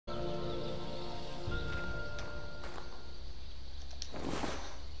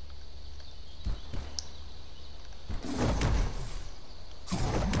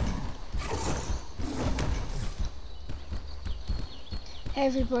Hey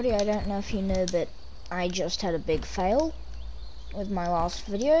everybody, I don't know if you know, but I just had a big fail with my last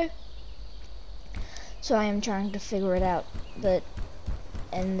video. So I am trying to figure it out, but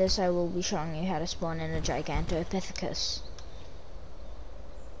in this I will be showing you how to spawn in a Gigantopithecus.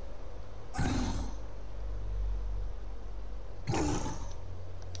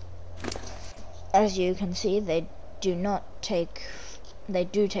 As you can see, they do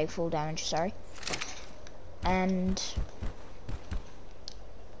take full damage, sorry. And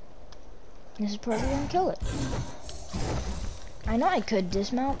this is probably gonna kill it. I know I could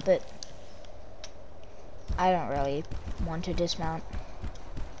dismount, but I don't really want to dismount.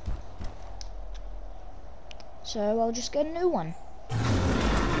 So I'll just get a new one.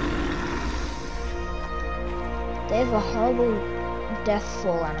 They have a horrible death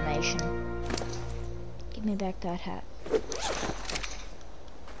fall animation. Give me back that hat.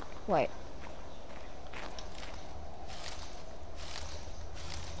 Wait.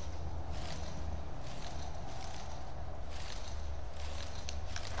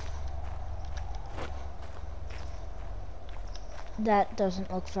 That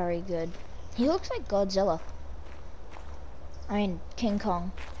doesn't look very good. He looks like Godzilla. I mean, King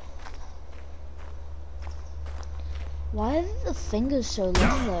Kong. Why are the fingers so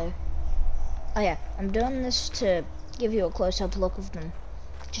long though? Oh yeah, I'm doing this to give you a close-up look of them.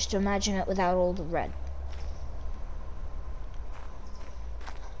 Just imagine it without all the red.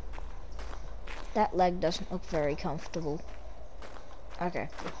 That leg doesn't look very comfortable. Okay,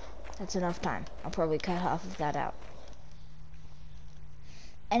 that's enough time. I'll probably cut half of that out.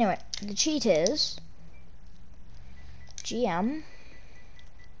 Anyway, the cheat is GM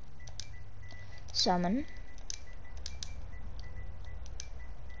summon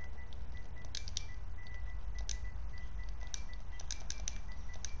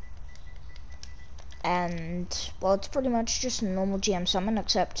and, well, it's pretty much just a normal GM summon,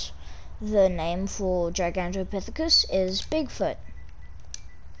 except the name for Gigantopithecus is Bigfoot.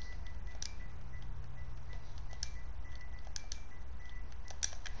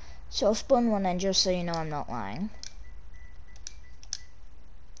 So I'll spawn one in just so you know I'm not lying.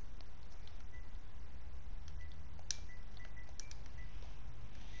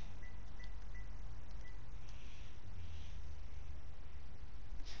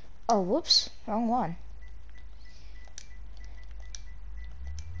 Oh, whoops, wrong one.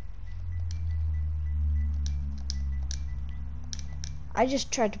 I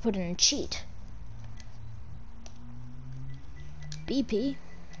just tried to put in a cheat. BP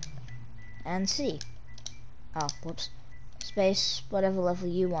and C. Oh, whoops. Space, whatever level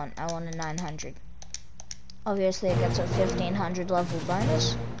you want. I want a 900. Obviously it gets a 1500 level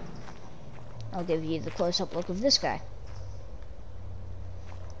bonus. I'll give you the close-up look of this guy.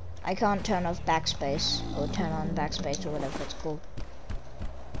 I can't turn off backspace, or turn on backspace, or whatever it's called.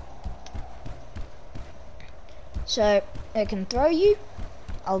 So, it can throw you.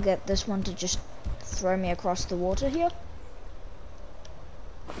 I'll get this one to just throw me across the water here.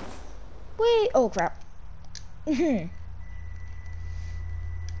 Whee! Oh crap.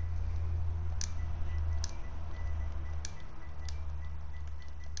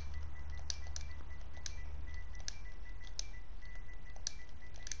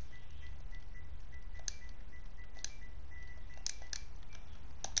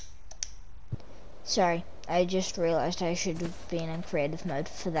 Sorry, I just realized I should have been in creative mode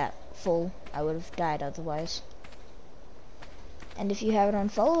for that fall. I would have died otherwise. And if you have it on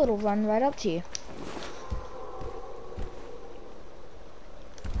follow, it'll run right up to you.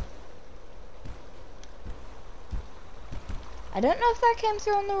 I don't know if that came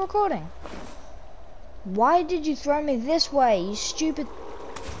through on the recording. Why did you throw me this way, you stupid...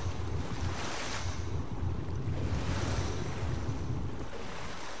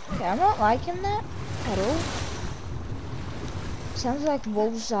 Okay, I'm not liking that at all. Sounds like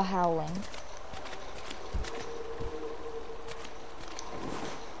wolves are howling.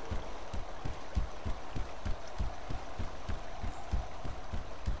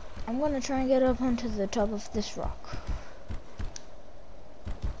 I'm gonna try and get up onto the top of this rock.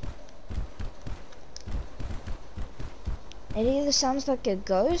 It either sounds like a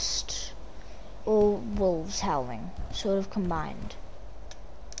ghost or wolves howling, sort of combined.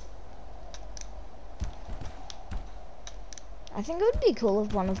 I think it would be cool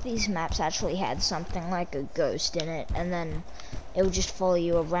if one of these maps actually had something like a ghost in it, and then it would just follow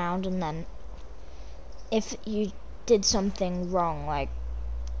you around, and then if you did something wrong, like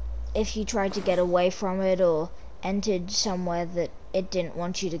if you tried to get away from it or entered somewhere that it didn't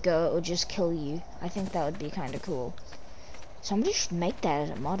want you to go, it would just kill you. I think that would be kind of cool. Somebody should make that as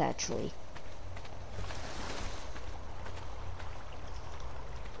a mod, actually.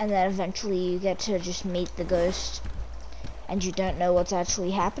 and then eventually you get to just meet the ghost, and you don't know what's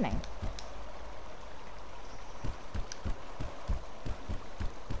actually happening.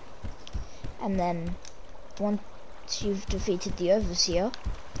 And then, once you've defeated the Overseer,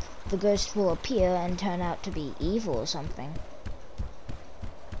 the ghost will appear and turn out to be evil or something.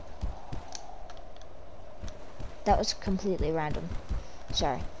 That was completely random.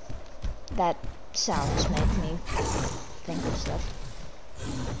 Sorry. That sounds make me think of stuff.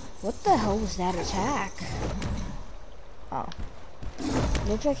 What the hell was that attack? Oh.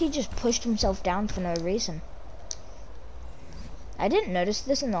 Looks like he just pushed himself down for no reason. I didn't notice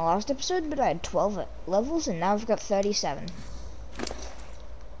this in the last episode, but I had 12 levels and now I've got 37.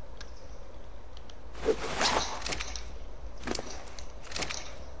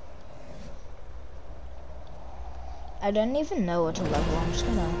 I don't even know what to level. I'm just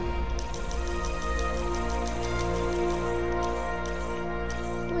gonna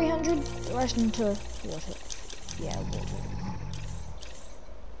 300, the rest into water. Yeah, water.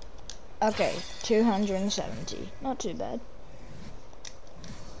 Okay, 270. Not too bad.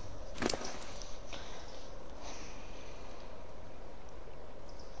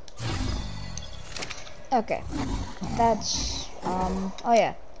 Okay, that's, oh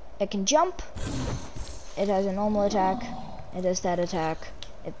yeah, it can jump, it has a normal attack, it has that attack,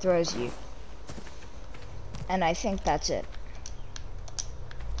 it throws you, and I think that's it.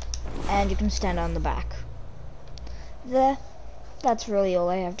 And you can stand on the back. That's really all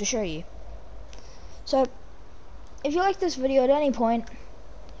I have to show you. So, if you like this video at any point,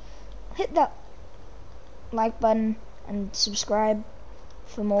 hit that like button and subscribe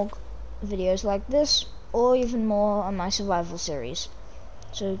for more videos like this, or even more on my survival series.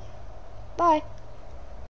 So, bye.